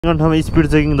ठाउँमा speed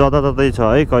checking जताततै छ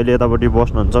है। कहिले यतापट्टि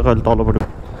बस्नुहुन्छ, कहिले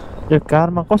तलपट्टि। यो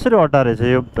कारमा कसरी अटारेछ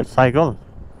यो cycle?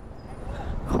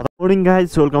 Morning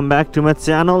guys, welcome back to my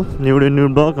channel new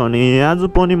blog. अनि आज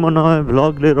पनि म नयाँ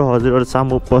भ्लग लिएर हजुरहरू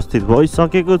सामु उपस्थित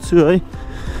भइसकेको छु है।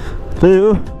 त्यही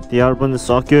हो, तिहार पनि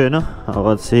सक्यो होइन। अब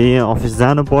चाहिँ अफिस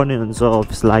जानुपर्ने हुन्छ,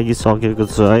 अफिस लागिसकेको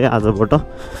छु है आजबाट।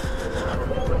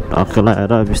 टक्क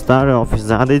लगाएर बिस्तारै अफिस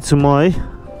जाँदैछु म है।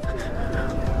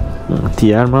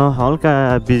 तिहारमा हल्का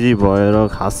बिजी भएर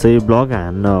खासै ब्लग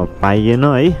हान्न पाइएन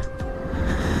है।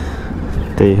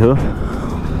 त्यही हो,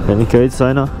 पनि केही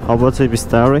छैन। अब चाहिँ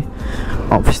बिस्तारै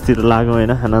अफिसतिर लाग्यो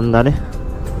होइन आनन्दले।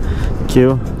 के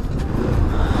हो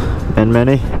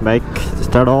बिहानै बाइक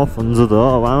स्टार्ट अफ हुन्छ त,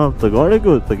 वार्मअप त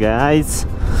गरेको त गाइज।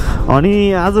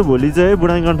 अनि आजभोलि चाहिँ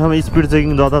बुढानीकण्ठमा स्पिड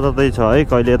चेकिङ जताततै छ है।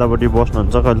 कहिले यतापट्टि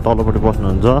बस्नुहुन्छ, कहिले तलपट्टि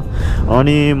बस्नुहुन्छ।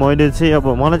 अनि मैले चाहिँ अब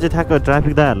मलाई चाहिँ ठ्याक्क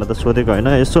ट्राफिक दाइहरूलाई त सोधेको होइन,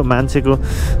 यसो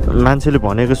मान्छेले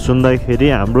भनेको सुन्दाखेरि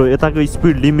हाम्रो यताको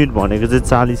स्पिड लिमिट भनेको चाहिँ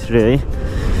 40 रे है।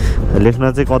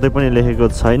 लेख्न चाहिँ कतै पनि लेखेको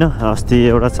छैन। अस्ति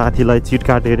एउटा साथीलाई चिट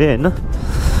काट्यो अरे होइन,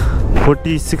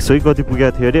 46 है कति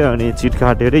पुगेको थियो अरे। अनि चिट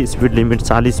काट्यो अरे, स्पिड लिमिट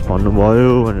 40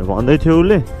 भन्नुभयो भनेर भन्दै थियो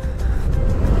उसले।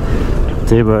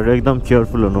 त्यही भएर एकदम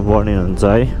केयरफुल हुनुपर्ने हुन्छ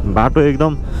है। बाटो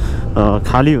एकदम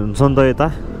खाली हुन्छ नि त यता,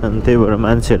 अनि त्यही भएर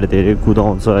मान्छेहरूले धेरै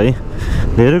कुदाउँछ है।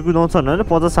 धेरै कुदाउँछ भने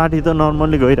 50-60 त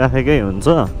नर्मल्ली गइराखेकै हुन्छ।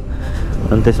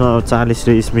 अनि त्यसमा 40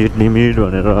 रे स्पिड लिमिट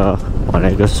भनेर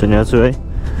भनेको सुनेको छु है।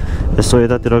 यसो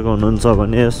यतातिरको हुनुहुन्छ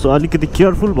भने यसो अलिकति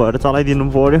केयरफुल भएर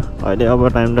चलाइदिनु पऱ्यो। अहिले अब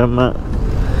टाइममा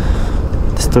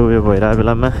त्यस्तो उयो भइरहेको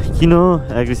बेलामा किन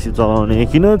एग्रेसिभ चलाउने,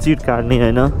 किन चिट काट्ने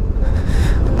होइन।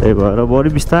 त्यही भएर बरु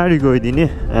बिस्तारै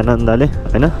गइदिने आनन्दले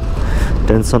होइन,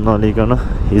 टेन्सन नलिकन।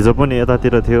 हिजो पनि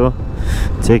यतातिर थियो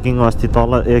चेकिङ, अस्ति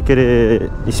तल के अरे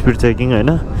स्पिड चेकिङ होइन।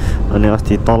 अनि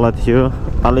अस्ति तल थियो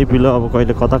पालै पिलो, अब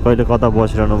कहिले कता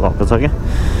बसिरहनु भएको छ क्या।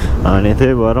 अनि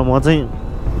त्यही भएर म चाहिँ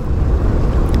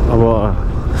अब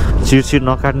चिट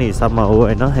नकाट्ने हिसाबमा हो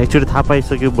होइन। एकचोटि थाहा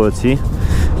पाइसकेपछि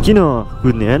किन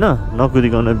कुद्ने होइन,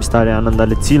 नकुदिकन बिस्तारै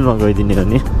आनन्दले चिलमा गइदिने हो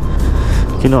नि।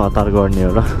 किन हतार गर्ने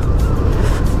हो र,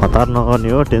 हतार नगर्ने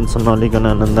हो, टेन्सन नलिकन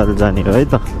आनन्दले जाने हो है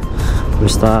त।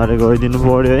 बिस्तारै गइदिनु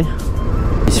पऱ्यो है।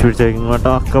 स्पिड चेकिङमा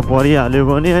टक्क परिहाल्यो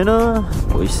भने होइन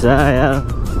पैसा यार,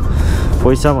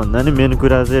 पैसा भन्दा नि मेन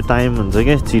कुरा चाहिँ टाइम हुन्छ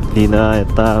क्या। चिट लिँदा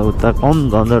यताउता कम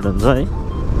झन्झट हुन्छ है।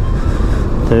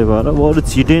 त्यही भएर बरु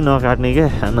छिटै नकाट्ने क्या,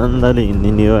 आनन्दले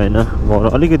हिँडिदिने हो होइन। बरु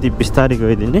अलिकति बिस्तारै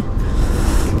गइदिने,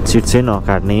 छिट चाहिँ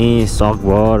नकाट्ने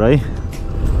सकभर है।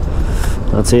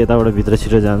 चाहिँ यताबाट भित्र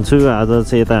छिटो जान्छु। आज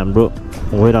चाहिँ यता हाम्रो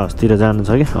वेयर हाउसतिर जानु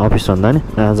छ क्या, अफिस भन्दा नि।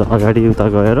 आज अगाडि उता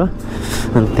गएर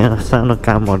अनि त्यहाँ सानो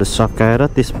कामहरू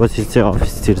सकाएर त्यसपछि चाहिँ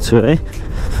अफिस छिर्छु है।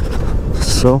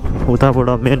 सो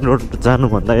उताबाट मेन रोड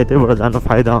जानुभन्दा यतैबाट जानु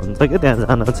फाइदा हुन्छ क्या त्यहाँ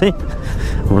जान चाहिँ।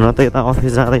 हुन त यता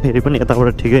अफिस जाँदाखेरि पनि यताबाट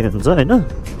ठिकै हुन्छ होइन,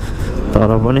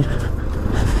 तर पनि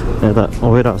यता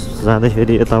वेयर हाउस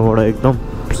जाँदाखेरि यताबाट एकदम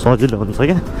सजिलो हुन्छ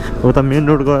क्या। उता मेन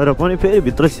रोड गएर पनि फेरि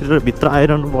भित्र छिरेर भित्र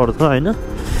आइरहनु पर्छ होइन।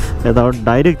 यताबाट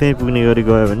डाइरेक्ट त्यहीँ पुग्ने गरी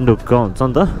गयो भने ढुक्क हुन्छ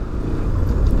नि त।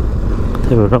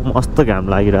 त्यही भएर मस्त घाम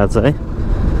लागिरहेछ है।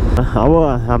 अब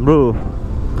हाम्रो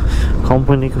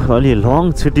कम्पनीको अलि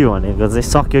लङ छुट्टी भनेको चाहिँ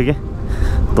सक्यो क्या।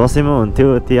 दसैँमा हुन्थ्यो,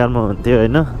 तिहारमा हुन्थ्यो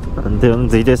होइन, अनि त्यो पनि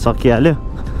दुइटै सकिहाल्यो।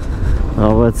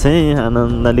 अब चाहिँ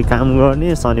आनन्दले काम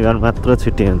गर्ने, शनिबार मात्र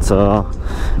छुट्टी हुन्छ।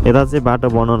 यता चाहिँ बाटो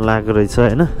बनाउनु लागेको रहेछ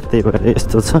होइन, त्यही भएर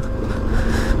यस्तो छ।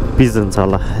 पिच हुन्छ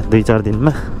होला 2-4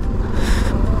 दिनमा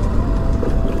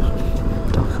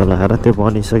टक्क लगाएर त्यो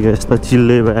बनिसक्यो। यस्तो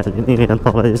चिल्लै भइहाल्यो नि यहाँ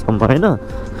तलसम्म होइन,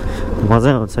 मजा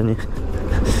आउँछ नि।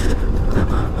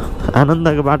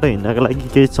 आनन्दको बाटो हिँड्नको लागि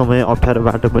केही समय अप्ठ्यारो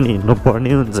बाटो पनि हिँड्नु पर्ने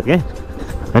हुन्छ क्या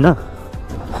होइन।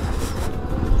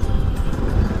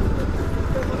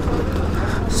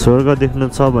 स्वर्ग देख्नु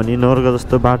छ भने नर्क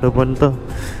जस्तो बाटो पनि त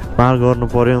पार गर्नु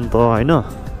पर्यो नि त होइन।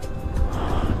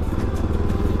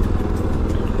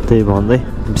 त्यही भन्दै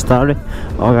बिस्तारै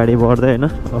अगाडि बढ्दै होइन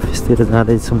अफिसतिर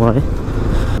जाँदैछु म है।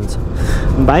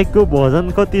 बाइकको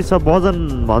वजन कति छ,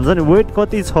 वजन भन्छ नि वेट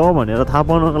कति छ भनेर थाहा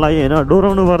पाउनको लागि होइन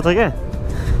डोराउनु पर्छ क्या।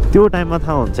 त्यो टाइममा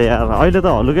थाहा हुन्छ यार। अहिले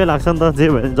त हलुकै लाग्छ नि त, जे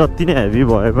भयो भने जति नै हेभी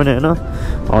भए पनि होइन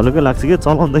हलुकै लाग्छ कि।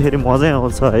 चलाउँदाखेरि मजै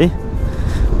आउँछ है,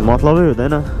 मतलबै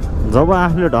हुँदैन। जब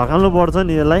आफूले ढकाल्नु पर्छ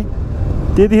नि यसलाई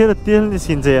त्यतिखेर तेल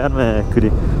निस्किन्छ यार खुरी।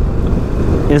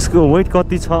 यसको वेट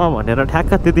कति छ भनेर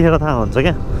ठ्याक्क त्यतिखेर थाहा हुन्छ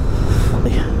क्या।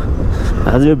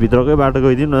 आज यो भित्रकै बाटो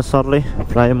गइदिउँ न सरलाई।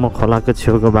 प्रायः म खोलाको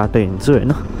छेउको बाटो हिँड्छु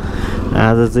होइन।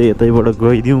 आज चाहिँ यतैबाट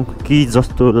गइदिउँ कि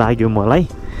जस्तो लाग्यो मलाई।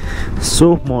 सो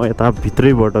म यता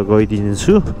भित्रैबाट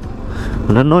गइदिन्छु।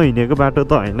 नहिँडेको बाटो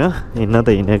त होइन, हिँड्न त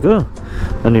हिँडेको।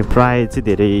 अनि प्रायः चाहिँ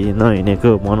धेरै नहिँडेको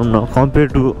भनौँ न, कम्पेयर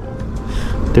टु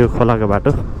त्यो खोलाको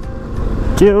बाटो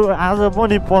के हो आज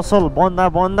पनि पसल बन्दा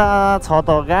बन्दा छ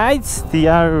त गाइज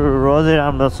तिहार अझै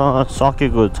राम्रोसँग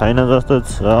सकेको छैन जस्तो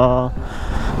छ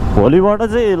भोलिबाट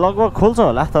चाहिँ लगभग खोल्छ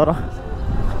होला तर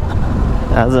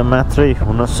आज मात्रै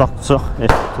हुन सक्छ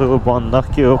यस्तो बन्द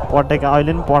के हो पटेका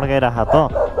अहिले पनि पड्काइराख त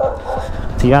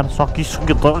तिहार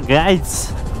सकिसक्यो त गाइज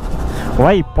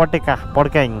भाइ पटेका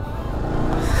पड्काइङ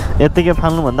यतिकै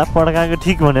फाल्नुभन्दा पड्काएको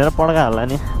ठिक भनेर पड्का होला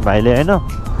नि भाइले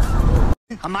होइन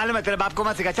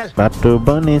बाटो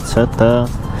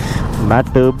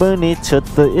बनेछ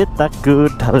त यताको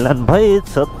ढलान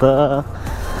भएछ त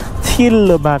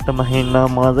थिल्लो बाटोमा हिँड्न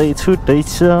मजै छुट्टै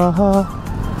छ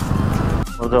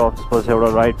अफिसपछि एउटा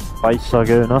राइड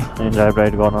पाइसक्यो होइन इन्जोय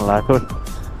राइड गर्न लागेको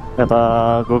यता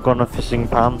गोकर्ण फिसिङ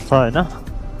फार्म छ होइन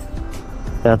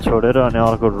त्यहाँ छोडेर अनि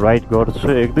अर्को राइड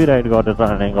गर्छु एक दुई राइड गरेर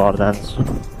अनि घर जान्छु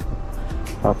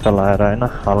हप्ता लगाएर होइन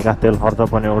हल्का तेल खर्च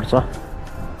पनि उठ्छ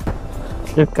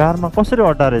यो कारमा कसरी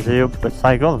अड्डा रहेछ यो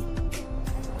साइकल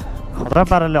खतरा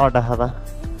पाराले अड्डा खाँदा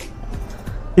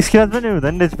स्क्र्याच पनि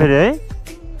हुँदैन रहेछ फेरि है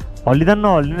हल्लिँदा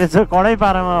नहल्लिने रहेछ कडै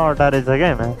पारामा अड्डा रहेछ क्या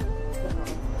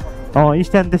यहाँ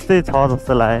स्ट्यान्ड त्यस्तै छ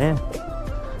जस्तो लाग्यो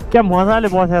क्या मजाले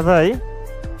बसेको छ है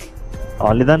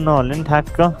हल्लिँदा नहल्लिने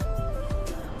ठ्याक्क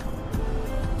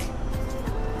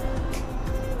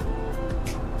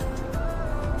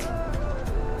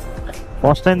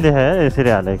फर्स्ट टाइम देखायो यसरी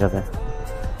हालेको त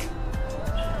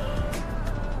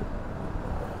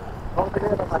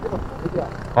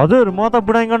हजुर म त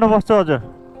बुढाइकण्ठ बस्छु हजुर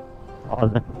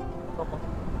हजुर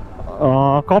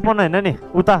कपन होइन नि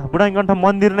उता बुढाइकण्ठ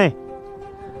मन्दिर नै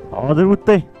हजुर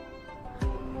उतै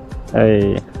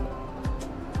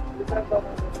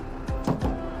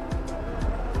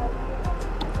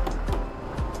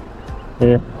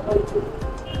ए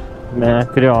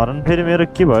म्याक्रे हरन फेरि मेरो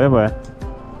के भयो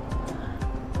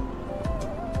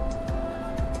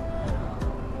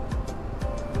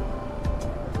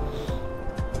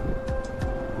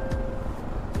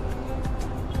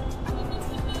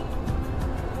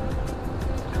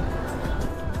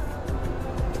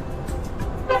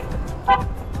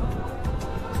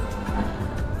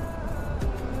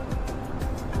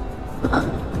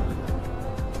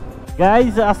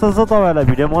गाइज आशा छ तपाईँहरूलाई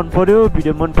भिडियो मन पर्यो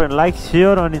भिडियो मन पर्यो लाइक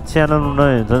सेयर अनि च्यानलमा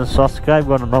नयाँ हुन्छ भने सब्सक्राइब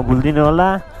गर्न नभुल्दिनु होला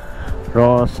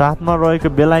र साथमा रहेको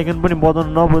बेल आइकन पनि बजाउन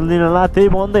नभुल्दिनु होला त्यही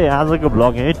भन्दै आजको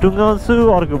भ्लग यहीँ टुङ्गाउँछु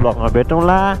अर्को भ्लगमा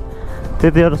भेटौँला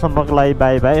त्यतिहरूसम्मको लागि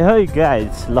बाई बाई है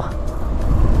गाइज ल